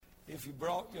If you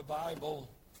brought your Bible,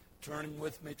 turning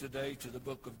with me today to the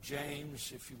book of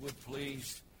James, if you would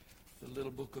please, the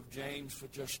little book of James for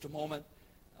just a moment.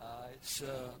 It's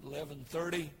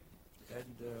 11:30,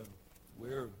 and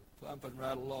we're pumping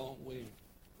right along. We're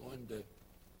going to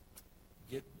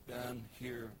get done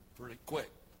here pretty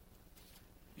quick.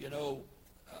 You know,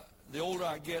 the older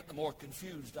I get, the more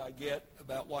confused I get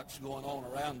about what's going on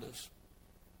around us.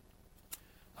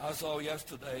 I saw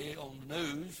yesterday on the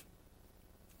news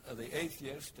the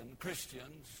atheists and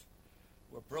Christians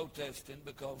were protesting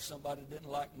because somebody didn't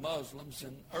like Muslims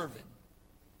in Irving.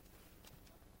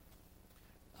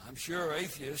 I'm sure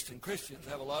atheists and Christians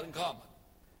have a lot in common.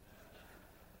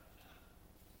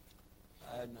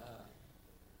 And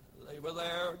they were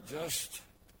there just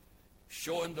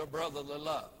showing their brotherly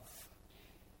love.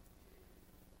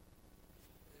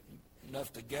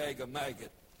 Enough to gag a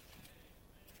maggot.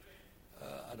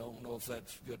 I don't know if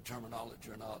that's good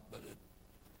terminology or not, but it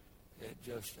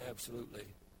just absolutely.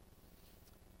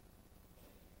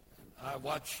 I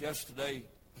watched yesterday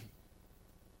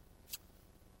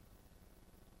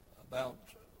about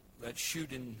that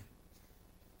shooting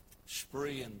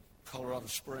spree in Colorado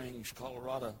Springs,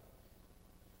 Colorado.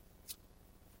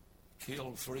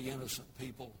 Killed 3 innocent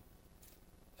people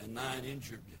and 9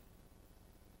 injured.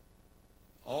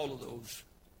 All of those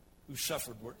who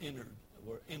suffered were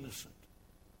innocent.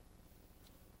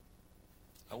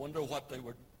 I wonder what they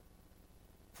were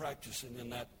practicing in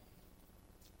that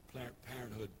Planned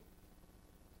Parenthood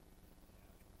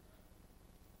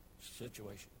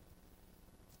situation.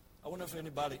 I wonder if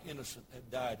anybody innocent had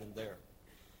died in there.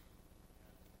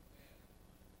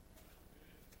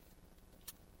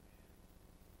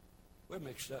 We're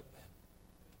mixed up, man.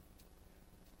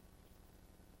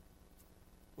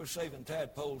 We're saving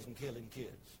tadpoles and killing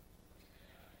kids.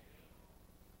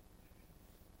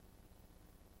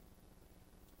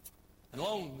 And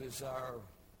long as our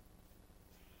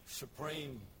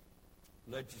Supreme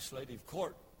Legislative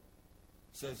Court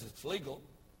says it's legal,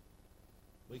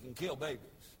 we can kill babies.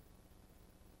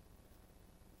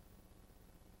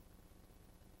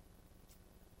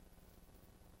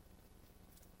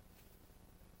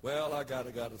 Well, I got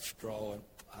a straw and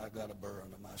I got a burr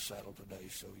under my saddle today,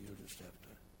 so you'll just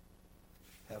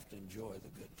have to enjoy the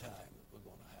good time that we're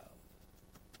going to have.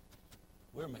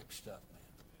 We're mixed up, man.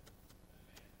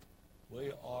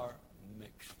 We are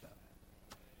mixed up.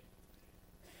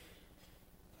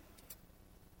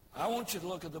 I want you to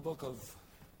look at the book of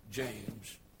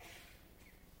James.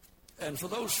 And for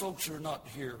those folks who are not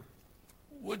here,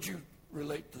 would you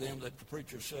relate to them that the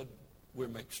preacher said we're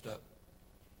mixed up?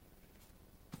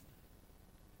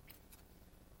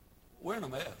 We're in a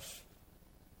mess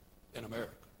in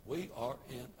America. We are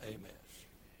in a mess.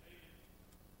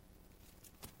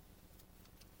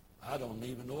 I don't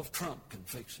even know if Trump can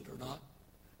fix it or not.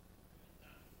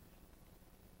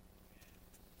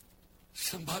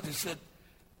 Somebody said,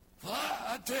 well,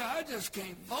 I tell you, I just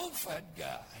can't vote for that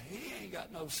guy. He ain't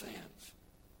got no sense.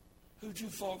 Who'd you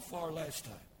vote for last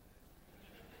time?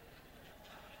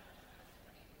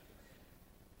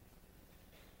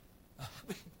 I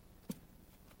mean,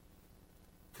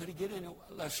 could he get in?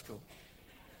 Let's go.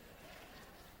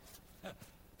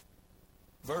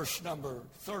 Verse number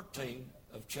 13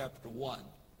 of chapter 1.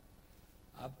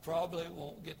 I probably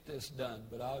won't get this done,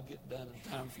 but I'll get done in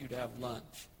time for you to have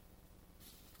lunch.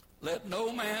 Let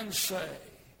no man say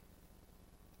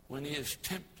when he is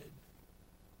tempted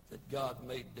that God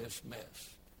made this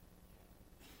mess.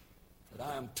 That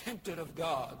I am tempted of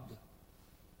God.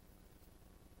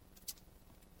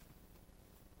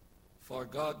 For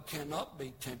God cannot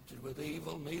be tempted with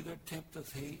evil, neither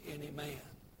tempteth he any man.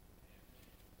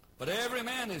 But every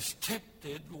man is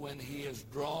tempted when he is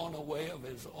drawn away of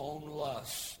his own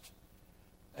lust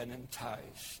and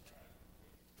enticed.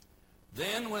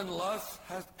 Then when lust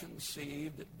hath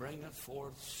conceived, it bringeth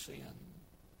forth sin.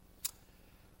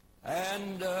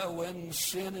 And when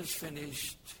sin is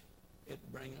finished, it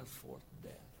bringeth forth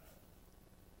death.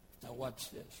 Now watch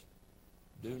this.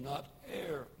 Do not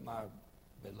err, my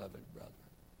beloved brother.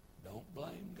 Don't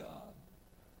blame God.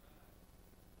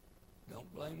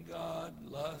 Don't blame God.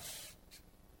 Lust,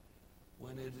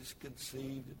 when it is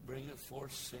conceived, it bringeth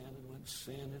forth sin. And when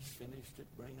sin is finished, it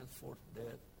bringeth forth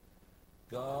death.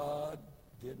 God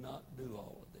did not do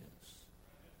all of this.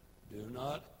 Do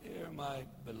not err, my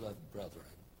beloved brethren.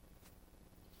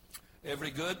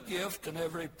 Every good gift and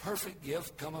every perfect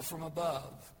gift cometh from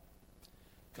above,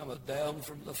 cometh down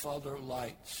from the Father of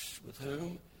lights, with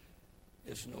whom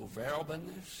is no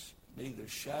variableness, neither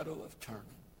shadow of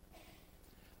turning.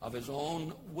 Of his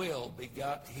own will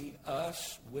begot he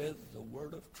us with the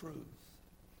word of truth,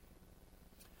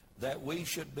 that we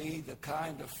should be the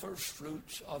kind of first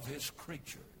fruits of his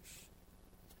creatures.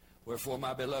 Wherefore,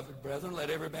 my beloved brethren, let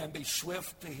every man be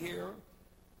swift to hear,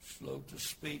 slow to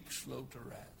speak, slow to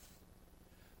wrath.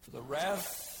 For the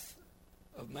wrath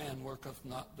of man worketh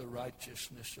not the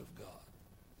righteousness of God.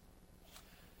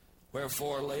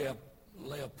 Wherefore,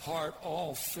 lay apart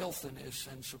all filthiness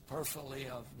and superfluity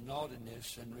of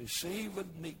naughtiness, and receive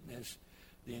with meekness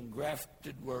the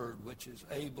engrafted word, which is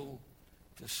able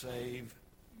to save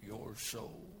your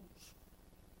souls.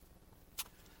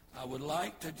 I would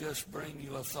like to just bring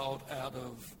you a thought out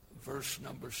of verse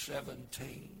number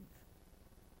 17.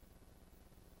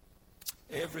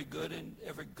 Every good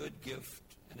gift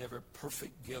and every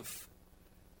perfect gift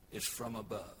is from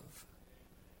above,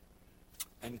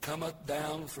 and cometh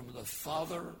down from the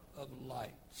Father of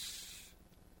lights.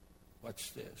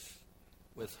 Watch this.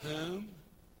 With whom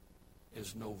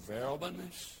is no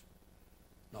variableness,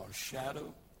 nor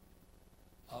shadow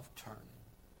of turning.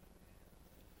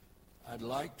 I'd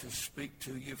like to speak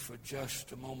to you for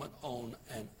just a moment on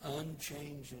an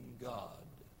unchanging God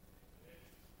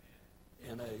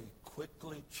in a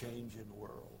quickly changing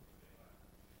world.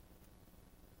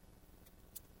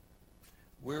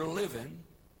 We're living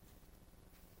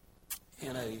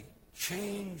in a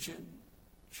changing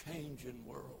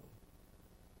world.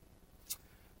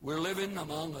 We're living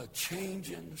among a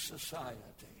changing society.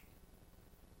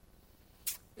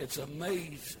 It's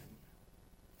amazing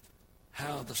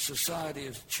how the society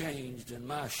has changed in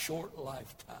my short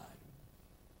lifetime.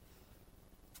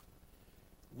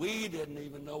 We didn't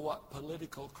even know what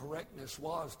political correctness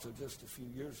was till just a few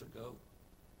years ago.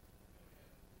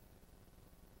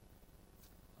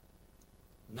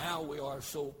 Now we are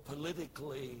so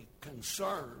politically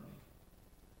concerned,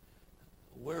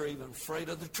 we're even afraid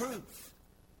of the truth.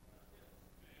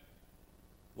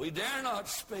 We dare not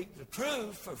speak the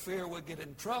truth for fear we'll get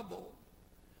in trouble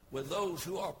with those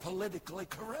who are politically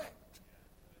correct.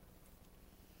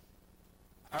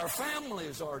 Our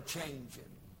families are changing.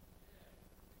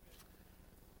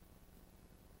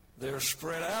 They're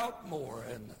spread out more,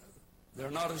 and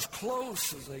they're not as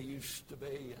close as they used to be.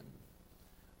 And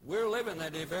we're living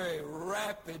in a very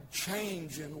rapid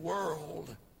changing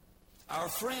world. Our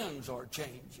friends are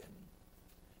changing.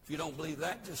 If you don't believe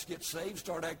that, just get saved,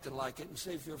 start acting like it, and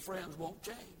see if your friends won't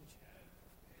change.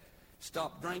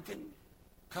 Stop drinking,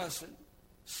 cussing,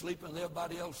 sleeping with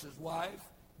everybody else's wife,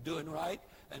 doing right,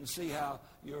 and see how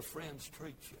your friends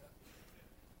treat you.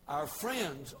 Our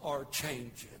friends are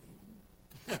changing.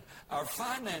 Our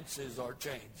finances are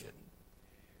changing.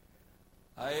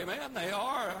 Amen. They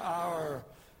are. Our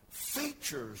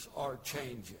features are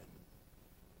changing.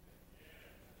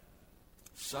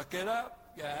 Suck it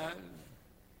up, guys.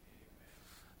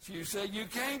 You say you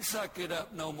can't suck it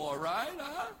up no more, right?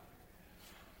 Huh?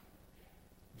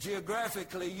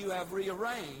 Geographically, you have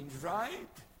rearranged, right?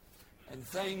 And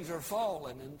things are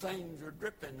falling, and things are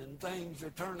dripping, and things are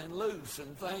turning loose,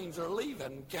 and things are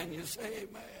leaving. Can you say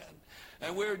amen?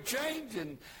 And we're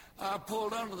changing. I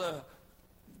pulled under the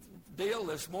deal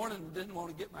this morning, didn't want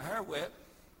to get my hair wet,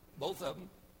 both of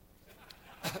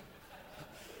them.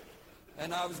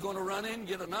 And I was going to run in and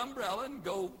get an umbrella and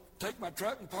go take my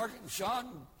truck and park it. And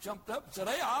Sean jumped up and said,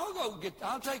 "Hey,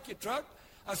 I'll take your truck."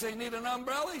 I said, "You need an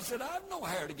umbrella?" He said, "I have no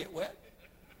hair to get wet."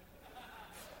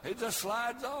 It just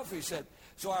slides off, he said.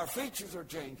 So our features are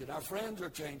changing. Our friends are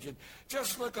changing.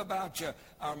 Just look about you.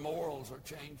 Our morals are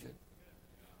changing.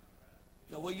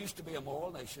 You know, we used to be a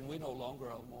moral nation. We no longer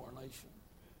are a moral nation.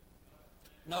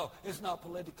 No, it's not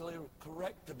politically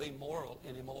correct to be moral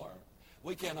anymore.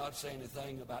 We cannot say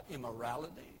anything about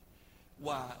immorality.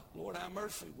 Why, Lord have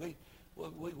mercy,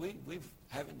 we've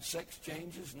having sex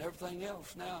changes and everything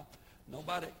else now.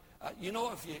 Nobody, you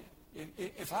know,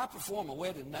 if I perform a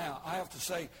wedding now, I have to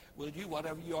say, will you,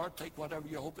 whatever you are, take whatever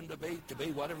you're hoping to be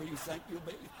whatever you think you'll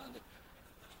be.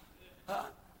 Huh?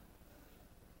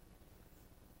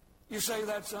 You say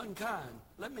that's unkind.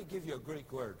 Let me give you a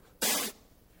Greek word.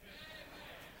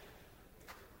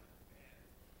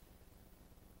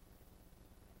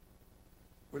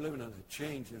 We're living in a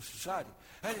changing society.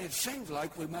 And it seems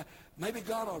like maybe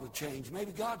God ought to change.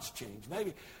 Maybe God's changed.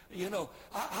 Maybe, you know,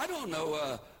 I don't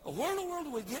know. Where in the world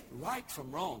do we get right from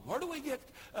wrong? Where do we get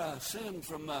sin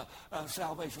from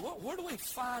salvation? Where do we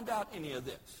find out any of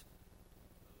this?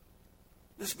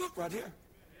 This book right here.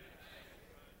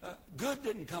 Good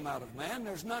didn't come out of man.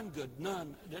 There's none good,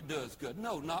 none that doeth good.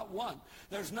 No, not one.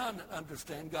 There's none that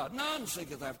understand God. None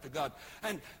seeketh after God.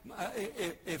 And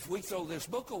if we throw this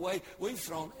book away, we've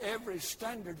thrown every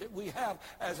standard that we have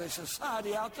as a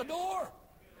society out the door.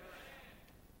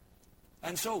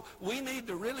 And so we need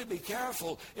to really be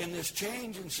careful in this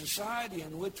change in society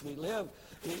in which we live.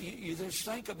 You just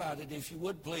think about it, if you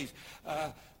would, please.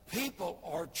 People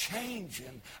are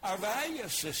changing. Our value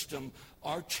system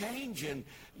are changing.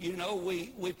 You know,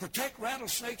 we protect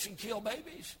rattlesnakes and kill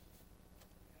babies.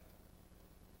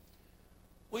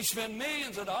 We spend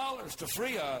millions of dollars to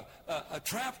free a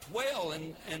trapped whale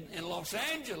in Los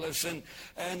Angeles, and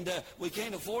we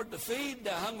can't afford to feed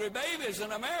hungry babies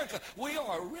in America. We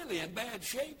are really in bad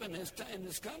shape in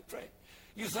this country.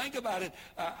 You think about it,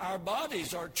 our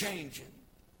bodies are changing.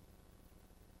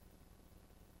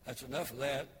 That's enough of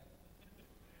that.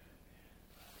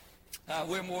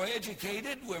 We're more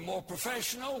educated, we're more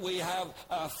professional, we have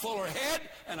a fuller head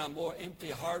and a more empty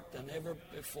heart than ever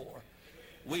before.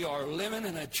 We are living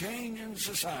in a changing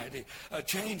society, a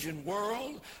changing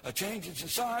world, a changing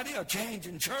society, a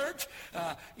changing church.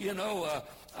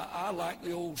 I like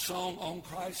the old song, "On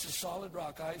Christ the solid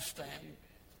rock I stand."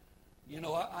 You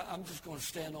know, I'm just going to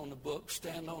stand on the book,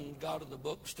 stand on God of the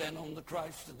book, stand on the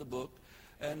Christ of the book.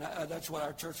 And that's what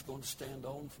our church is going to stand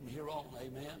on from here on.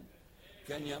 Amen.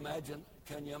 Can you imagine?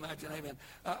 Can you imagine? Amen.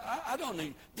 I don't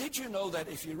need. Did you know that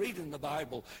if you read in the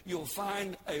Bible, you'll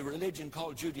find a religion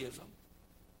called Judaism?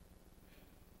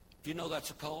 Do you know that's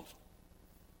a cult?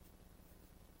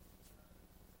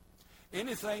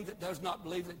 Anything that does not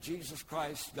believe that Jesus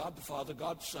Christ, God the Father,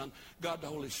 God the Son, God the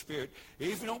Holy Spirit,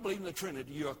 if you don't believe in the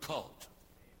Trinity, you're a cult.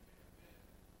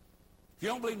 If you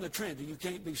don't believe in the Trinity, you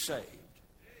can't be saved.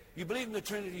 You believe in the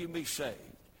Trinity, you can be saved.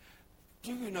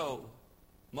 Do you know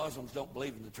Muslims don't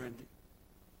believe in the Trinity?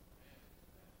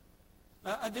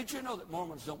 Did you know that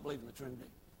Mormons don't believe in the Trinity?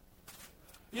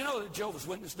 You know that Jehovah's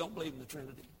Witnesses don't believe in the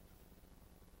Trinity?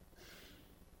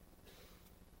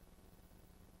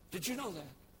 Did you know that?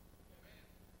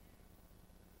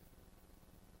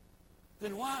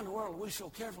 Then why in the world are we so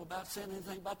careful about saying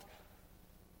anything about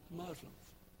the Muslims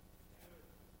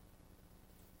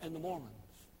and the Mormons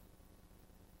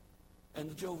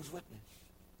and the Jehovah's Witnesses?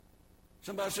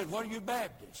 Somebody said, "What are you,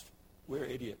 Baptists?" We're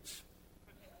idiots.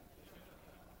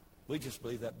 We just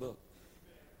believe that book.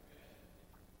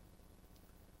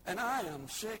 And I am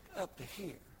sick up to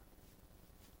here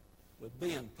with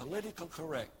being politically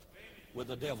correct with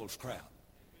the devil's crowd.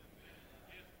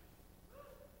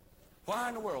 Why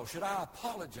in the world should I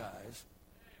apologize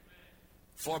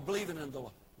for believing in the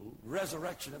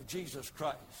resurrection of Jesus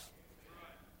Christ?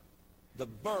 The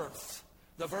birth,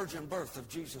 the virgin birth of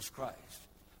Jesus Christ.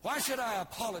 Why should I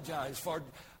apologize for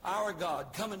our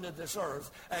God coming to this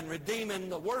earth and redeeming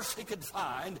the worst he could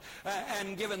find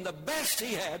and giving the best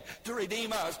he had to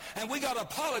redeem us? And we got to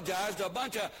apologize to a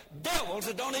bunch of devils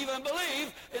that don't even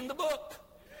believe in the book.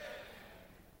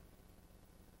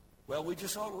 Well, we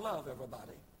just ought to love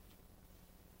everybody.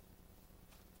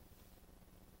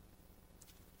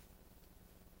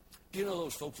 Do you know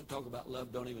those folks that talk about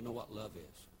love don't even know what love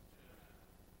is?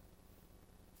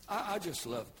 I just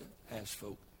love to ask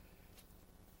folk,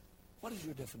 what is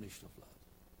your definition of love?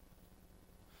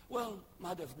 Well,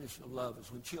 my definition of love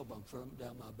is when chill bumps run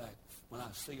down my back when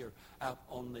I see her out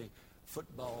on the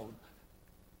football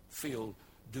field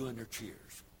doing her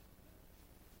cheers.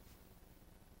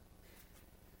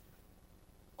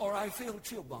 Or I feel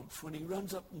chill bumps when he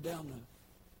runs up and down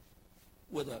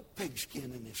with a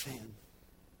pigskin in his hand,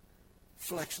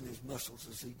 flexing his muscles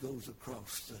as he goes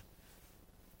across the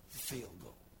field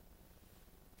goal.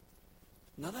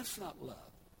 Now, that's not love.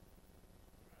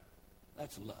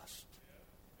 That's lust.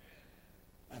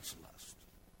 That's lust.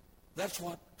 That's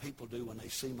what people do when they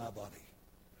see my body.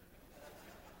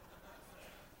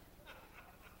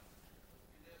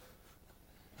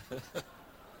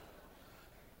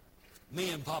 Me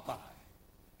and Popeye.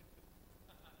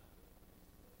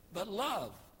 But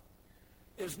love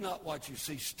is not what you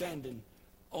see standing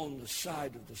on the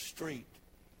side of the street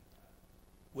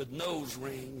with nose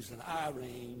rings and eye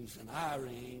rings and eye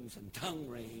rings and tongue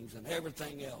rings and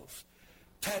everything else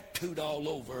tattooed all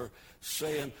over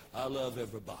saying, "I love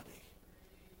everybody."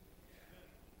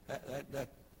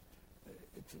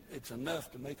 It's enough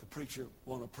to make a preacher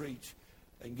want to preach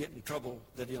and get in trouble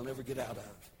that he'll never get out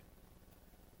of.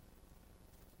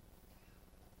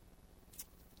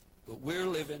 But we're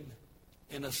living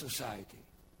in a society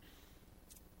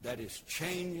that is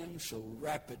changing so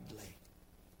rapidly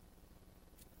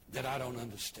that I don't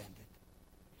understand it.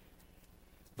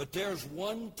 But there's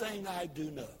one thing I do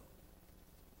know.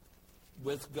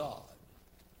 With God,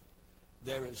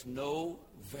 there is no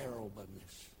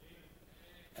variableness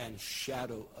and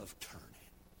shadow of turning.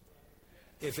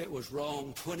 If it was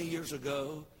wrong 20 years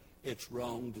ago, it's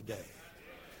wrong today.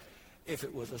 If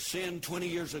it was a sin 20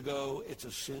 years ago, it's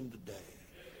a sin today.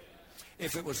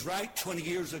 If it was right 20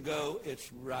 years ago,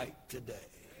 it's right today.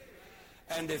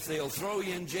 And if they'll throw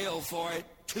you in jail for it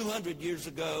 200 years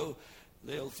ago,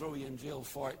 they'll throw you in jail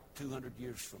for it 200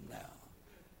 years from now.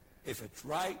 If it's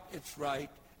right, it's right.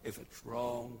 If it's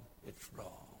wrong, it's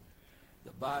wrong.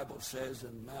 The Bible says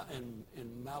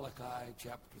in Malachi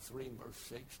chapter 3 and verse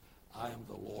 6, I am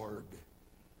the Lord,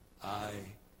 I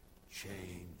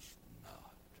change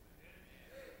not.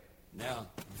 Now,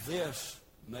 this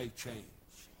may change.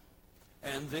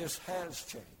 And this has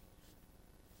changed.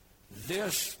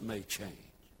 This may change.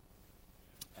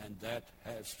 And that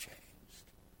has changed.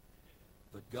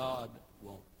 But God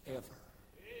won't ever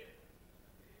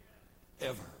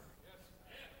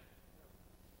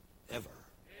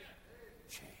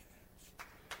change.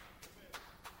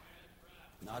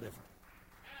 Not ever.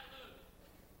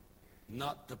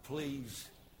 Not to please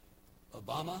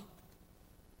Obama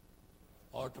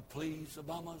or to please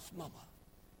Obama's mama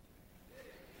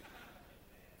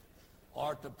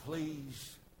or to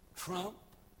please Trump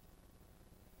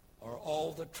or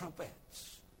all the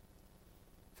Trumpettes.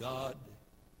 God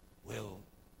will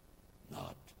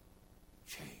not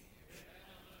change.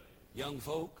 Young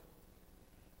folk,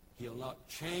 he'll not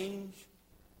change.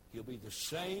 He'll be the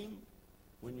same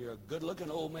when you're a good-looking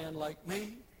old man like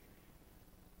me.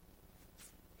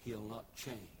 He'll not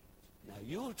change. Now,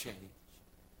 you'll change.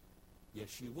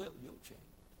 Yes, you will. You'll change.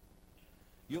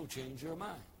 You'll change your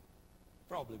mind.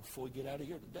 Probably before we get out of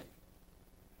here today.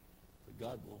 But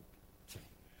God won't change.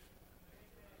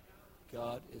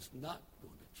 God is not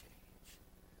going to change.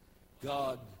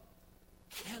 God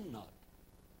cannot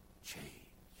change.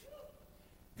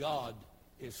 God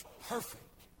is perfect.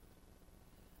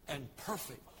 And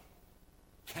perfect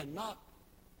cannot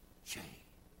change.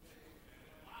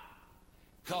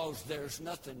 Because there's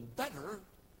nothing better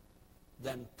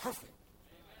than perfect.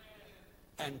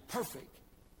 And perfect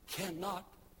cannot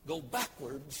go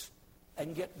backwards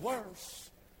and get worse.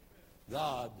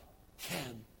 God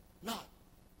cannot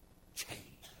change.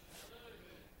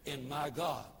 In my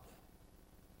God,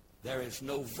 there is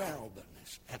no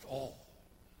variableness at all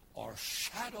or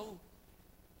shadow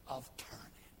of turning.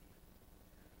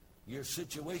 Your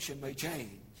situation may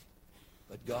change,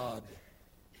 but God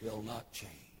will not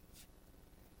change.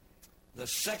 The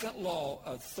second law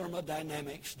of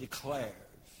thermodynamics declares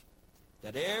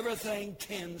that everything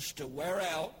tends to wear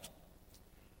out,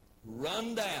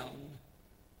 run down,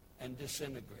 and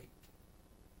disintegrate.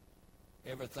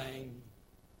 Everything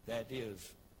that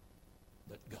is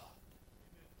but God.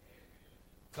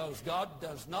 Because God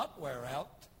does not wear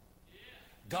out,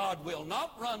 God will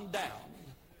not run down,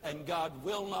 and God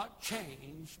will not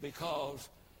change, because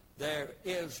there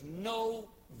is no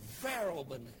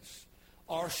variableness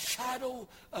or shadow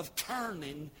of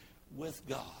turning with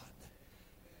God.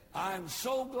 I'm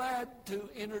so glad to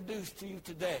introduce to you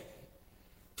today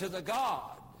to the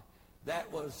God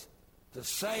that was the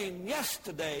same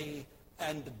yesterday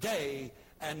and today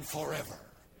and forever.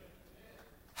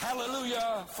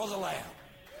 Hallelujah for the Lamb.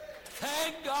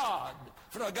 Thank God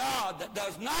for a God that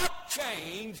does not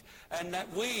change, and that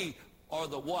we are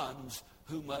the ones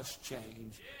who must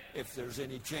change if there's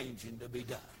any changing to be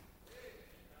done.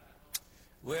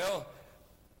 Well,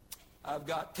 I've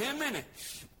got 10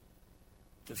 minutes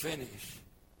to finish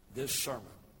this sermon.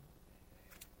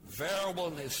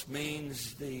 Variableness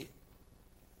means the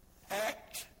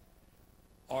act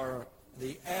or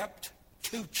the apt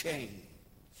to change.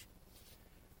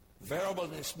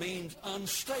 Variableness means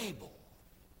unstable.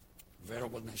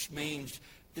 Variableness means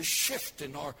to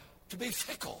shifting or to be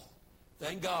fickle.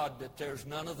 Thank God that there's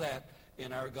none of that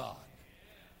in our God.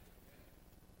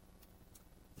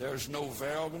 There's no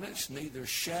variableness, neither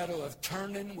shadow of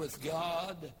turning with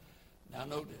God. Now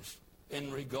notice,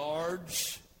 in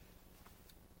regards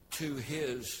to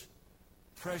his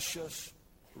precious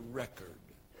record,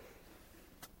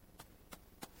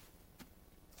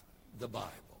 the Bible.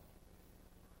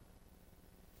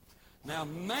 Now,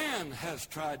 man has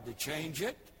tried to change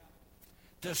it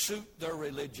to suit their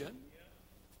religion.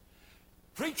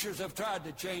 Preachers have tried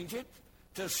to change it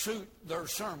to suit their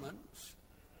sermons.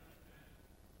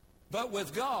 But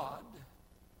with God,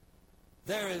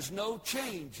 there is no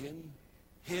change in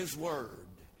his word.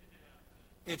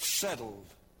 It's settled,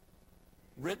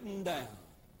 written down.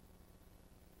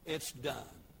 It's done.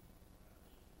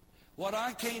 What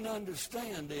I can't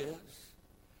understand is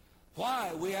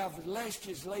why we have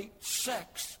legislate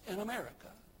sex in America.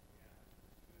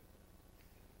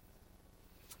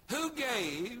 Who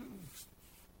gave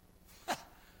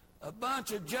a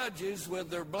bunch of judges with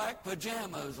their black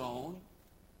pajamas on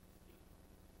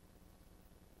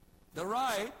the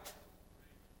right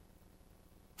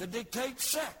to dictate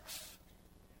sex?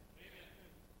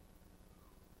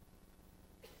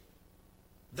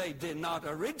 They did not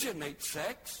originate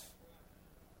sex.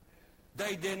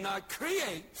 They did not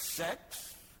create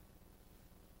sex.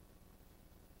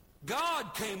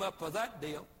 God came up with that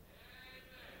deal.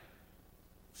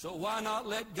 So why not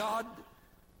let God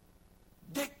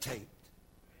dictate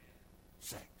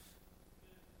sex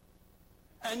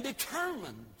and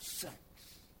determine sex?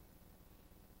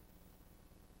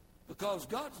 Because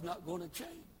God's not going to change.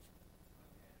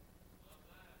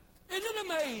 Isn't it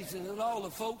amazing that all the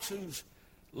folks who's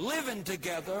living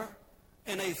together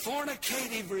in a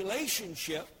fornicative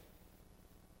relationship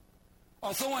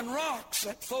are throwing rocks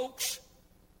at folks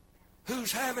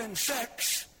who's having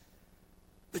sex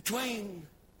between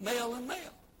male and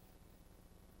male?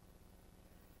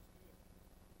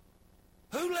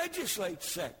 Who legislates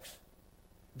sex?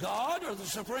 God or the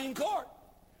Supreme Court?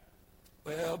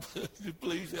 Well,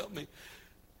 please help me.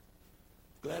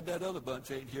 Glad that other bunch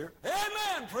ain't here.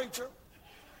 Amen, preacher.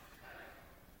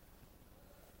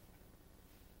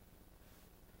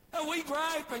 And we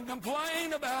gripe and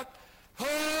complain about,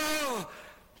 oh,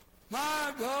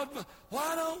 my God,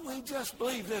 why don't we just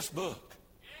believe this book?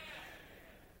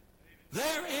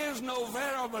 There is no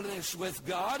variableness with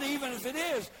God, even if it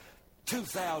is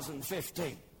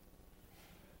 2015.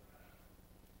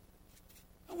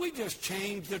 We just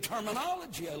changed the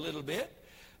terminology a little bit.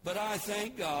 But I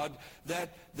thank God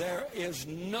that there is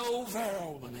no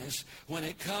variableness when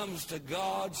it comes to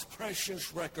God's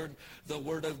precious record, the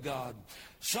Word of God.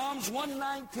 Psalms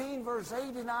 119, verse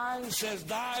 89 says,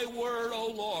 Thy word,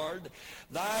 O Lord,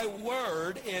 Thy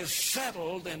word is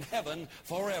settled in heaven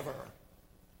forever.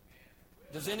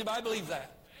 Does anybody believe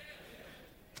that?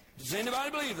 Does anybody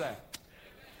believe that?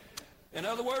 In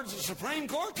other words, the Supreme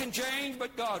Court can change,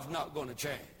 but God's not going to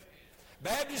change.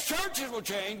 Baptist churches will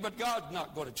change, but God's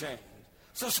not going to change.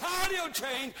 Society will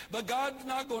change, but God's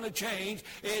not going to change.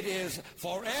 It is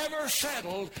forever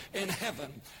settled in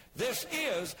heaven. This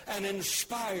is an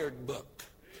inspired book.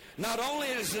 Not only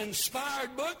is it an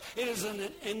inspired book, it is an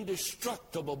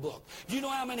indestructible book. Do you know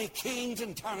how many kings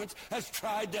and tyrants has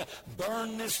tried to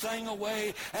burn this thing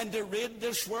away and to rid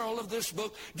this world of this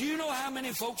book? Do you know how many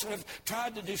folks have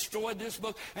tried to destroy this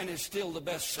book and it's still the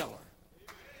bestseller?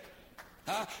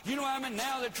 You know,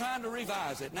 now they're trying to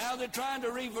revise it. Now they're trying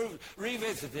to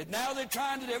revisit it. Now they're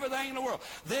trying to do everything in the world.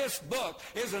 This book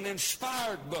is an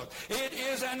inspired book. It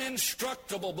is an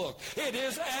instructable book. It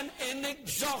is an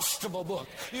inexhaustible book.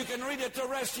 You can read it the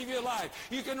rest of your life.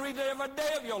 You can read it every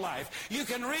day of your life. You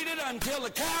can read it until the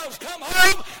cows come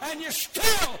home, and you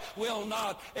still will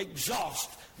not exhaust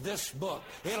this book.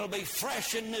 It'll be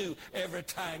fresh and new every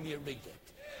time you read it.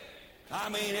 I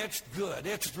mean, it's good.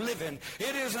 It's living.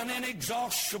 It is an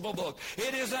inexhaustible book.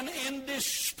 It is an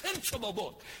indispensable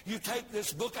book. You take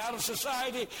this book out of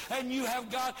society and you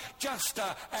have got just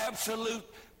an absolute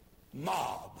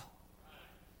mob.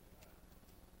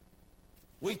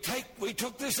 We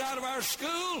took this out of our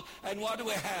school, and what do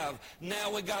we have?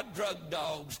 Now we got drug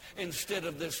dogs instead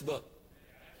of this book.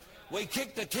 We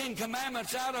kicked the Ten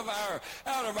Commandments out of our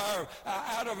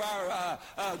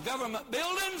government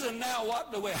buildings, and now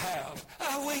what do we have?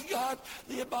 We got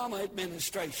the Obama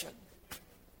administration.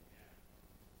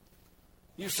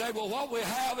 You say, well, what we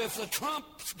have if the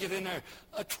Trumps get in there?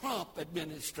 A Trump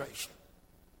administration.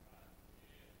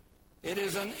 It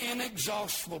is an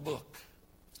inexhaustible book.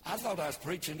 I thought I was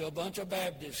preaching to a bunch of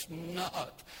Baptists,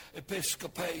 not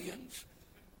Episcopalians.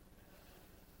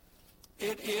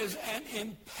 It is an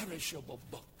imperishable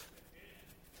book.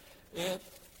 It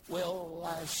will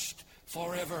last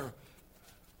forever.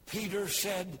 Peter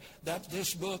said that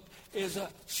this book is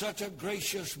such a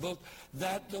gracious book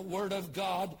that the Word of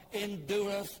God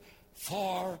endureth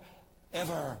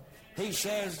forever. He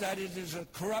says that it is a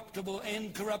corruptible,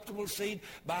 incorruptible seed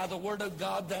by the Word of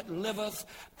God that liveth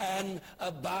and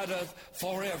abideth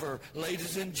forever.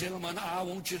 Ladies and gentlemen, I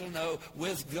want you to know,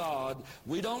 with God,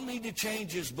 we don't need to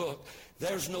change His book.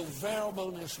 There's no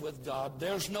variableness with God.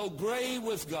 There's no gray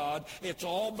with God. It's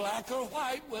all black or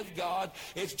white with God.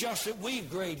 It's just that we've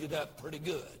graded up pretty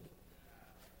good.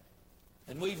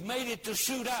 And we've made it to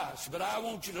suit us. But I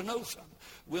want you to know something.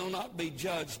 We'll not be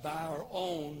judged by our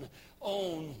own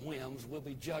whims. We'll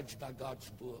be judged by God's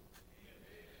book.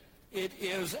 It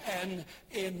is an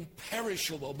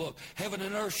imperishable book. Heaven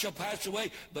and earth shall pass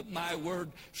away, but my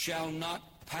word shall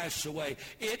not pass away.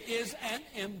 It is an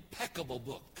impeccable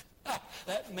book.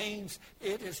 That means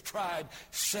it is tried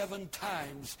 7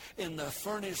 times in the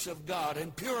furnace of God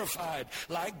and purified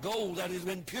like gold that has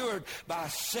been pured by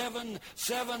seven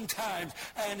times,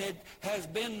 and it has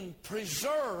been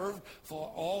preserved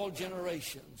for all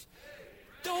generations.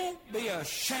 Don't be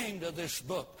ashamed of this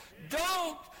book.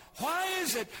 Don't Why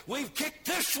is it we've kicked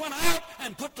this one out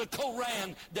and put the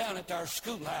Koran down at our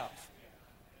schoolhouse?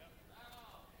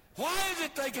 Why is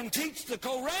it they can teach the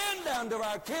Koran down to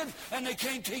our kids and they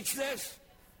can't teach this?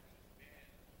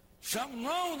 Something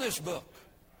wrong with this book.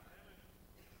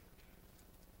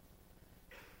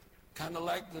 Kind of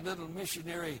like the little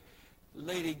missionary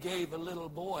lady gave a little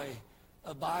boy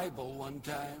a Bible one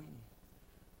time.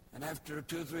 And after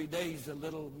 2 or 3 days, the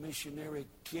little missionary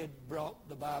kid brought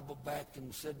the Bible back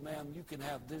and said, "Ma'am, you can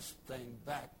have this thing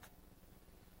back."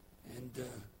 And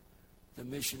the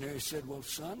missionary said, "Well,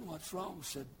 son, what's wrong?" He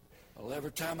said, "Well,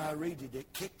 every time I read it,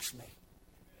 it kicks me."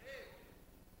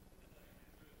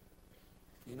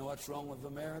 You know what's wrong with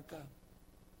America?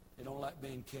 They don't like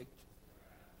being kicked.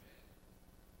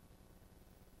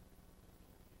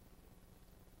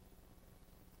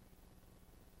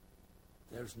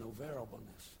 There's no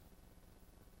variableness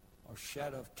or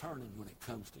shadow of turning when it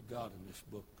comes to God in this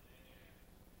book.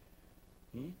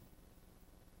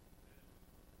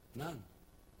 None.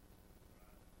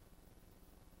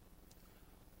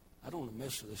 I don't want to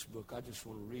mess with this book. I just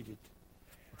want to read it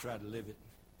and try to live it.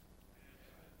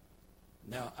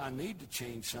 Now, I need to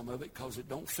change some of it because it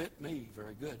don't fit me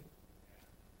very good.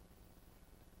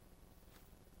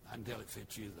 I can tell it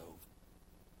fits you, though.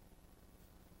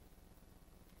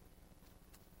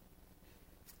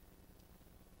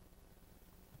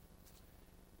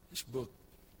 This book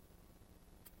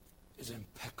is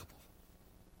impeccable.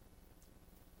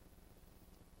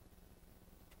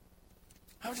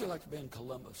 How would you like to be in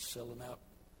Columbus sailing out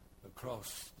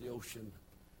across the ocean,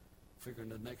 figuring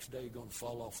the next day you're going to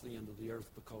fall off the end of the earth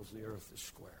because the earth is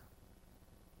square?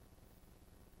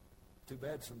 Too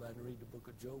bad somebody read the book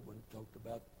of Job when it talked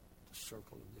about the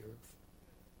circle of the earth.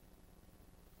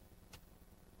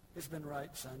 It's been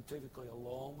right scientifically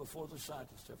long before the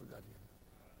scientists ever got here.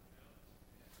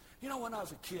 You know, when I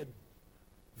was a kid,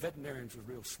 veterinarians were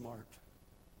real smart.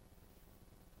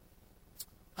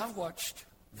 I've watched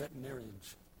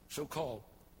veterinarians, so-called,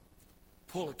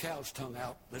 pull a cow's tongue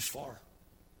out this far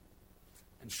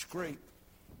and scrape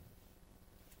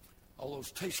all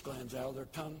those taste glands out of their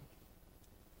tongue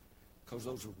because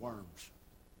those are worms.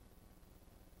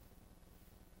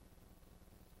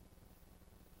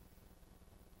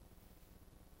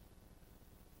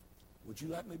 Would you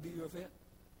let me be your vet?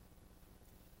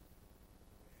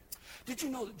 Did you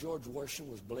know that George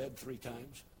Washington was bled 3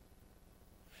 times?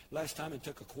 Last time he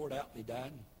took a quart out and he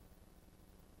died.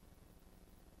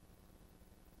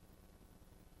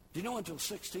 Do you know until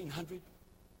 1600,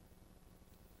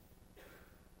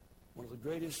 one of the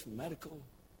greatest medical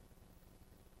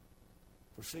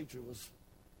procedure was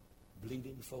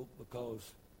bleeding folk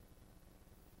because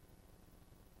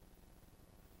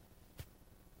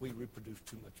we reproduce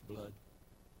too much blood.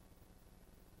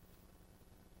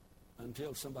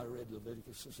 Until somebody read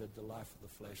Leviticus and said the life of the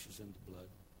flesh is in the blood.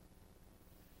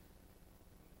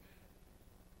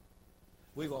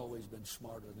 We've always been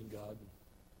smarter than God.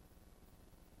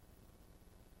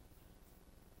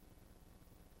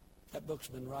 That book's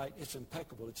been right. It's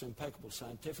impeccable. It's impeccable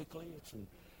scientifically. It's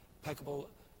impeccable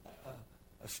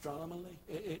astronomically.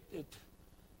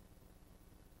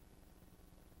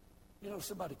 You know,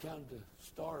 somebody counted the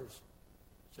stars.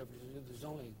 There's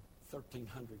only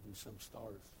 1,300 and some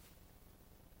stars.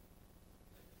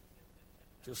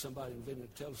 Till somebody invented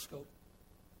a telescope.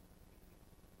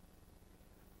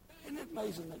 Isn't it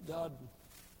amazing that God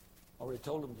already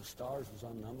told them the stars was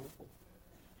unnumberable?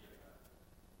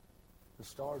 The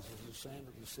stars is the sand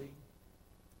of the sea.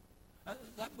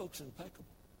 That book's impeccable.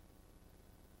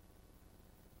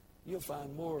 You'll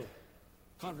find more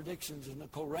contradictions in the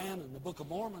Koran and the Book of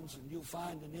Mormon than you'll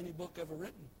find in any book ever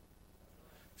written.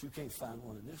 But you can't find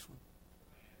one in this one.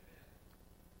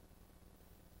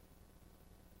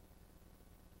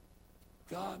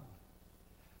 God,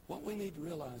 what we need to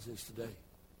realize is today,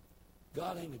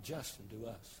 God ain't adjusting to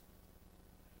us.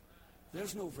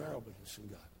 There's no variableness in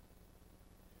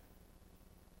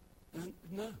God.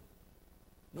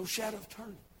 No shadow of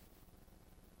turning.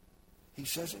 He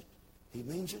says it, he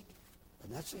means it,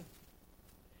 and that's it.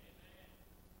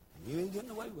 And you ain't getting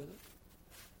away with it.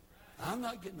 I'm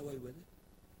not getting away with it.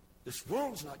 This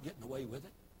world's not getting away with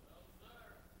it.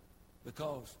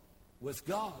 Because with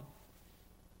God,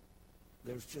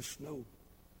 there's just no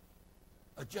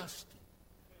adjusting.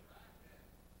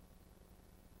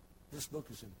 This book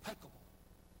is impeccable.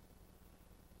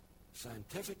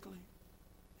 Scientifically,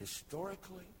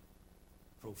 historically,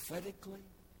 prophetically,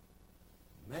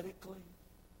 medically,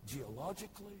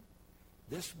 geologically,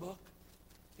 this book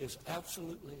is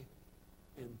absolutely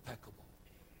impeccable.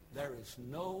 There is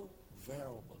no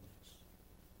variableness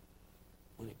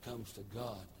when it comes to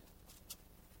God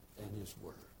and his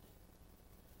Word.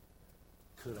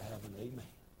 Could I have an amen?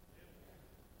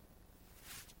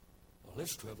 Well,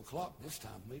 it's 12 o'clock. It's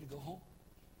time for me to go home.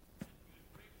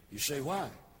 You say, why?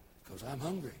 Because I'm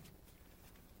hungry.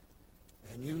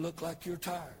 And you look like you're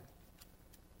tired.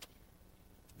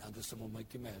 Now this, I'm going to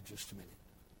make you mad just a minute.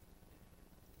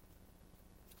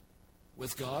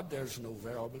 With God, there's no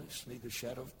variableness, neither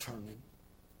shadow of turning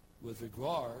with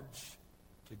regards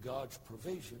to God's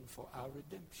provision for our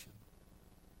redemption.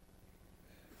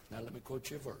 Now let me quote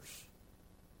you a verse.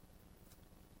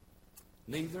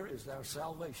 Neither is there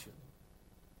salvation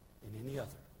in any other.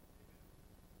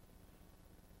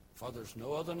 For there's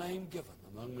no other name given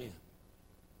among men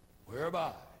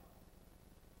whereby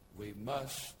we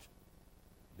must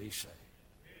be saved.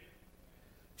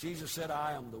 Jesus said,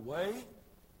 I am the way,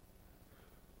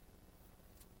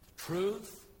 the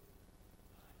truth,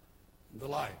 and the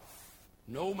life.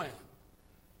 No man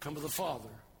come to the Father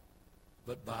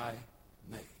but by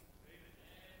me.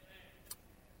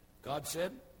 God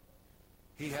said,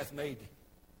 he hath made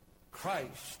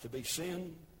Christ to be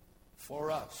sin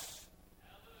for us,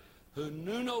 who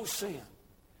knew no sin,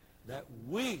 that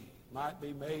we might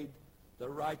be made the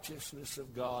righteousness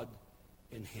of God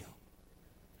in him.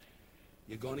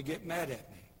 You're going to get mad at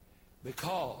me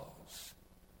because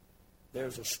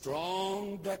there's a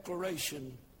strong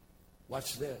declaration.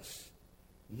 Watch this.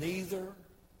 Neither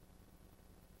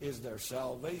is there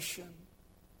salvation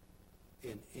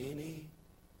in any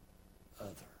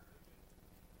other.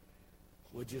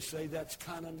 Would you say that's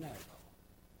kind of narrow?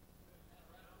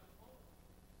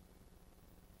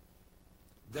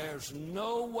 There's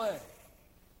no way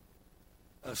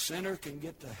a sinner can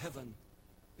get to heaven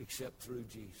except through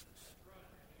Jesus.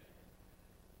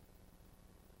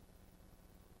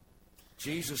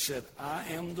 Jesus said, I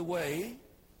am the way,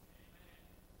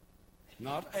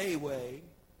 not a way,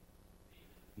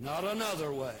 not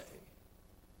another way.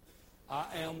 I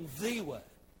am the way.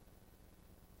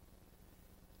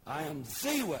 I am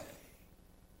the way.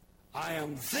 I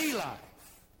am the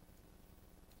life.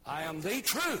 I am the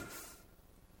truth.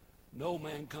 No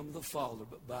man come to the Father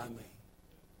but by me.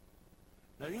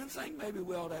 Now, do you think maybe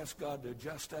we ought to ask God to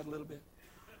adjust that a little bit?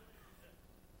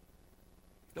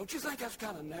 Don't you think that's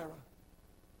kind of narrow?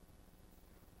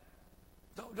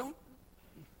 Don't.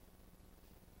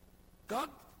 God,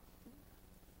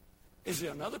 is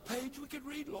there another page we could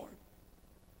read, Lord?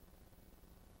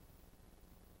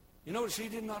 You notice he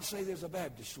did not say there's a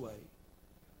Baptist way,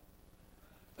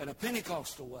 and a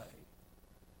Pentecostal way,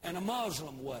 and a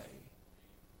Muslim way,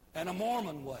 and a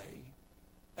Mormon way,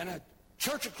 and a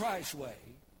Church of Christ way.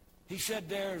 He said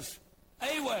there's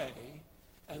a way,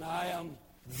 and I am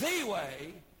the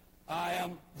way, I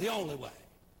am the only way.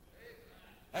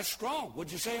 That's strong.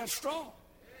 Would you say that's strong?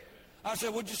 I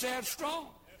said, would you say that's strong?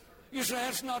 You say,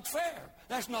 that's not fair.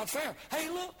 That's not fair. Hey,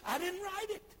 look, I didn't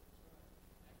write it.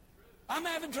 I'm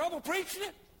having trouble preaching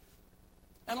it,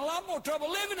 and a lot more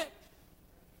trouble living it.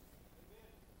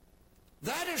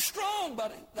 That is strong,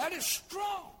 buddy. That is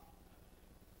strong.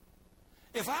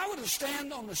 If I were to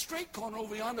stand on the street corner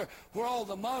over yonder where all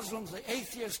the Muslims, the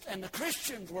atheists, and the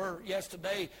Christians were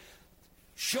yesterday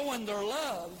showing their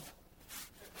love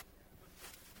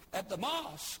at the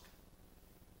mosque,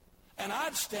 and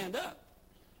I'd stand up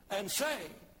and say,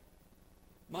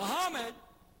 Muhammad,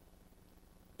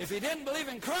 if he didn't believe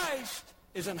in Christ,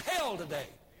 is in hell today.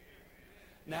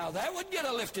 Now that would get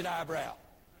a lifted eyebrow.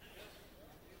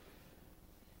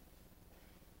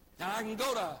 Now I can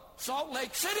go to Salt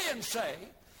Lake City and say,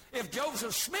 if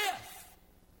Joseph Smith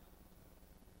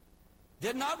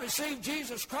did not receive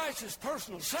Jesus Christ as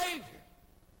personal Savior,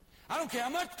 I don't care how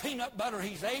much peanut butter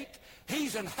he's ate,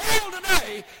 he's in hell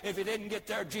today if he didn't get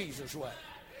there Jesus' way.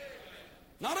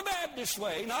 Not a Baptist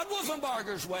way, not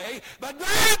Wolfenbarger's way, but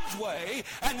God's way.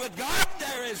 And with God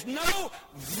there is no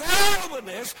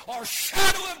variableness or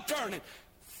shadow of turning.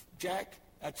 Jack,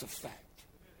 that's a fact.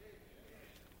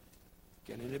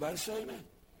 Can anybody say amen?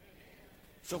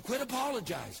 So quit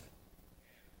apologizing.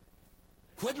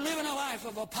 Quit living a life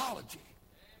of apology.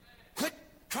 Quit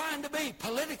trying to be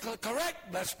politically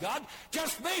correct, bless God.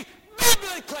 Just be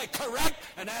biblically correct,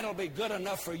 and that'll be good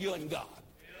enough for you and God.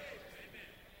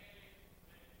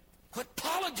 Quit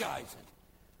apologizing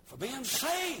for being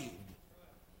saved.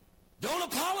 Don't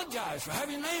apologize for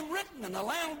having your name written in the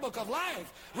Lamb Book of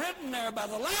Life, written there by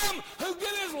the Lamb who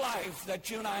gave his life that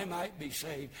you and I might be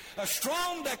saved. A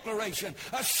strong declaration,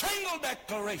 a single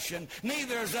declaration.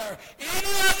 Neither is there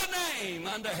any other name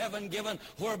under heaven given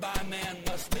whereby man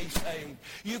must be saved.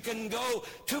 You can go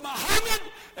to Muhammad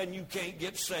and you can't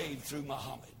get saved through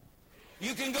Muhammad.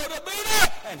 You can go to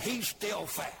Buddha and he's still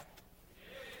fat.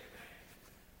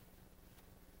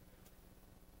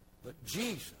 But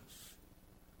Jesus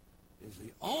is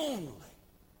the only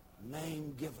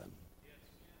name given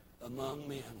among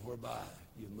men whereby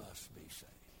you must be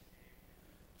saved.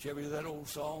 Did you ever hear that old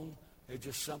song, There's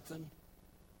Just Something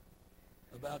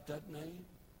About That Name?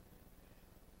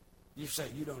 You say,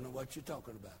 you don't know what you're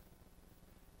talking about.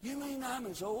 You mean I'm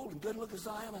as old and good looking as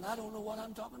I am and I don't know what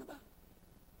I'm talking about?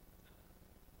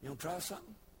 You want to try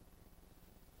something?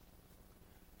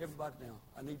 Everybody now,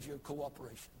 I need your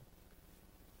cooperation.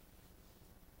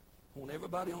 I want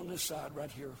everybody on this side right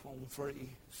here on 3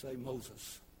 say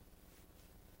Moses.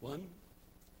 1,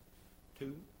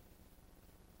 2,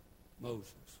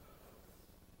 Moses.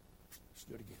 Let's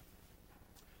do it again.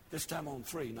 This time on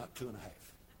 3, not 2.5.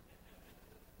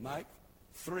 Mike,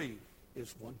 3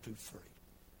 is 1, 2, 3.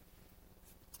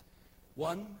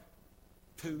 1,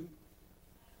 2,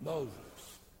 Moses.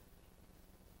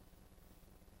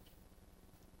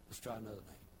 Let's try another name.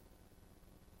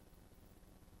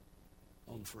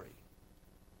 On 3.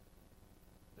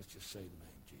 Let's just say the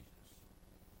name, Jesus.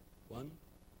 1,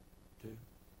 2.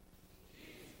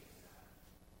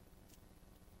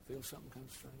 Feel something kind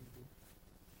of strange?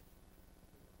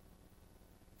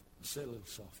 Say it a little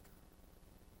softer.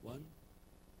 1,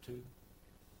 2.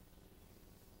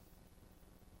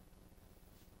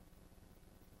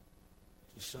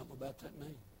 Just something about that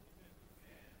name.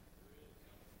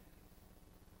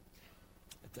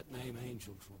 At that name,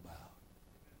 angels will bow.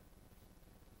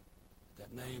 At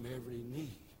that name, every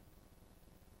knee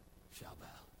shall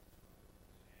bow.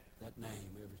 That name,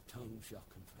 every tongue shall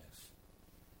confess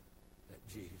that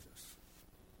Jesus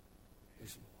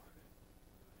is Lord.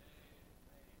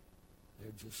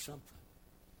 There's just something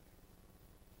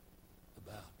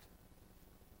about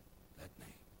that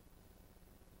name.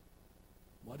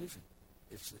 What is it?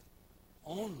 It's the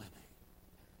only name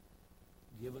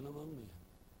given among men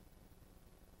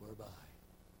whereby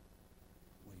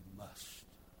we must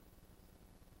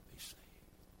be saved.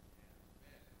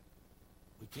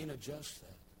 We can't adjust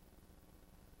that.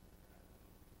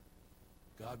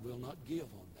 God will not give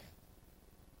on that.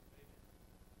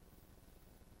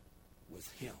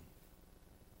 With him,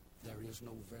 there is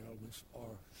no variableness or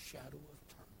shadow of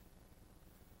turning.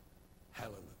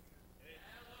 Hallelujah.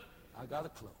 I got to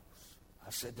close. I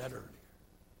said that earlier.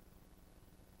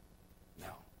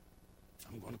 Now,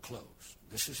 I'm going to close.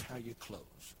 This is how you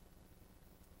close.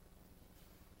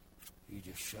 You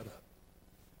just shut up.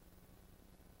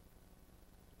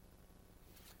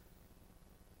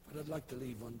 But I'd like to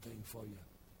leave one thing for you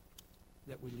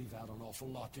that we leave out an awful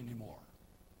lot anymore.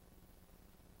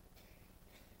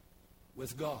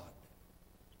 With God,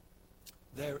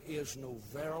 there is no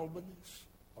variableness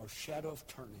or shadow of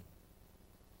turning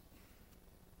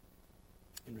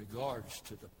in regards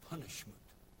to the punishment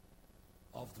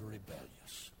of the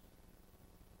rebellious.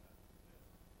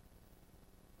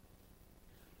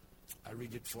 I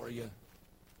read it for you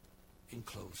in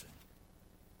closing.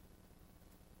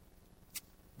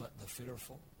 But the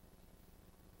fearful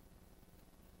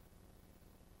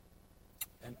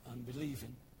and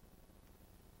unbelieving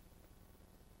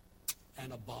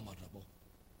and abominable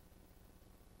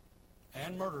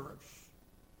and murderers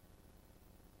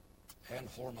and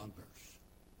whoremongers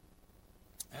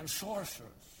and sorcerers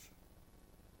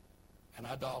and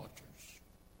idolaters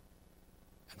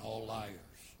and all liars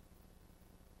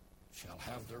shall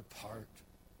have their part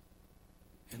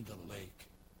in the lake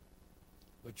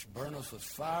which burneth with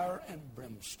fire and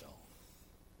brimstone,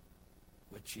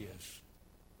 which is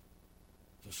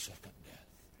the second death.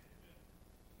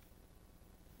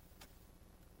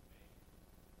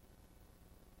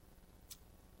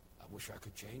 I wish I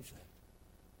could change that.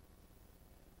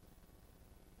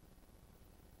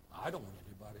 I don't want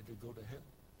anybody to go to hell.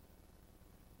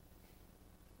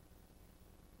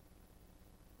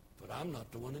 But I'm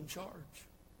not the one in charge.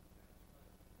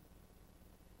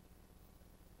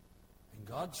 And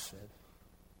God said,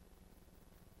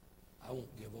 I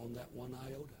won't give on that one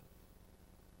iota.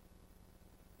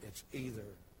 It's either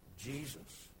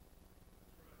Jesus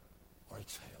or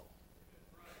it's hell.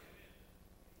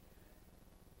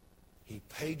 He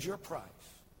paid your price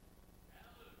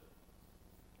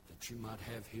that you might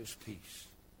have his peace.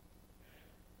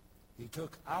 He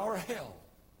took our hell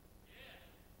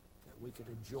that we could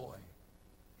enjoy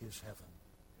his heaven.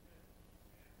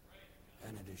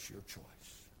 And it is your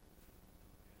choice.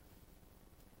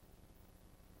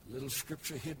 A little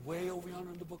scripture hid way over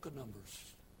yonder in the book of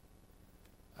Numbers.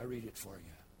 I read it for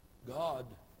you. God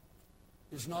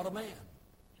is not a man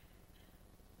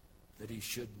that he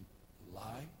should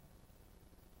lie,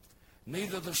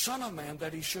 neither the Son of Man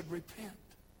that he should repent.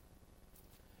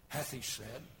 Hath he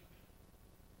said,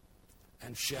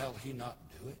 and shall he not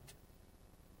do it?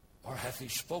 Or hath he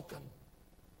spoken,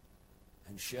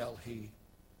 And shall he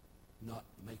not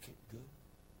make it good?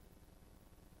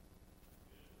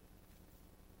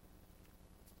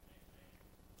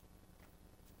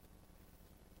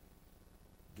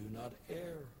 Do not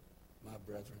err, my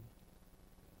brethren.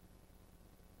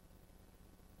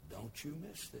 Don't you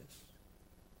miss this.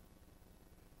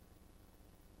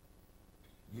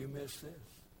 You miss this.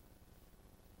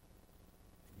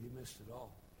 You missed it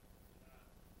all.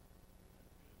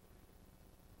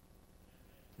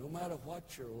 No matter what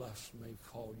your lust may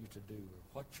call you to do, or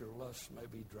what your lust may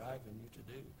be driving you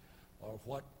to do, or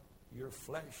what your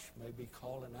flesh may be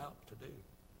calling out to do.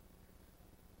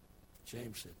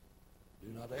 James said,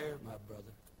 do not err, my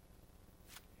brother.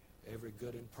 Every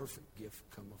good and perfect gift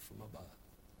cometh from above,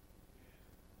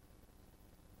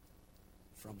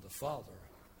 from the Father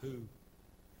who,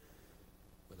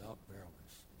 without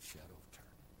variableness and shadow of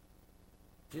turning.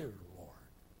 Dear Lord,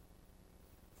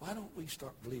 why don't we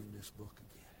start believing this book again?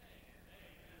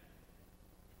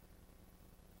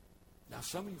 Now,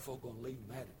 some of you folk are going to leave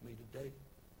mad at me today.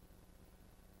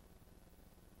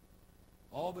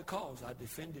 All because I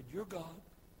defended your God,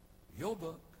 your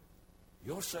book,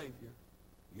 your Savior,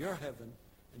 your heaven,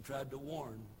 and tried to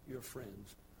warn your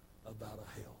friends about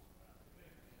a hell.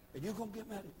 And you're going to get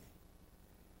mad at me.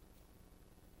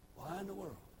 Why in the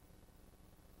world?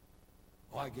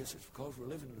 Oh, I guess it's because we're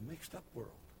living in a mixed up world.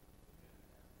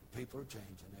 People are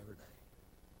changing every day.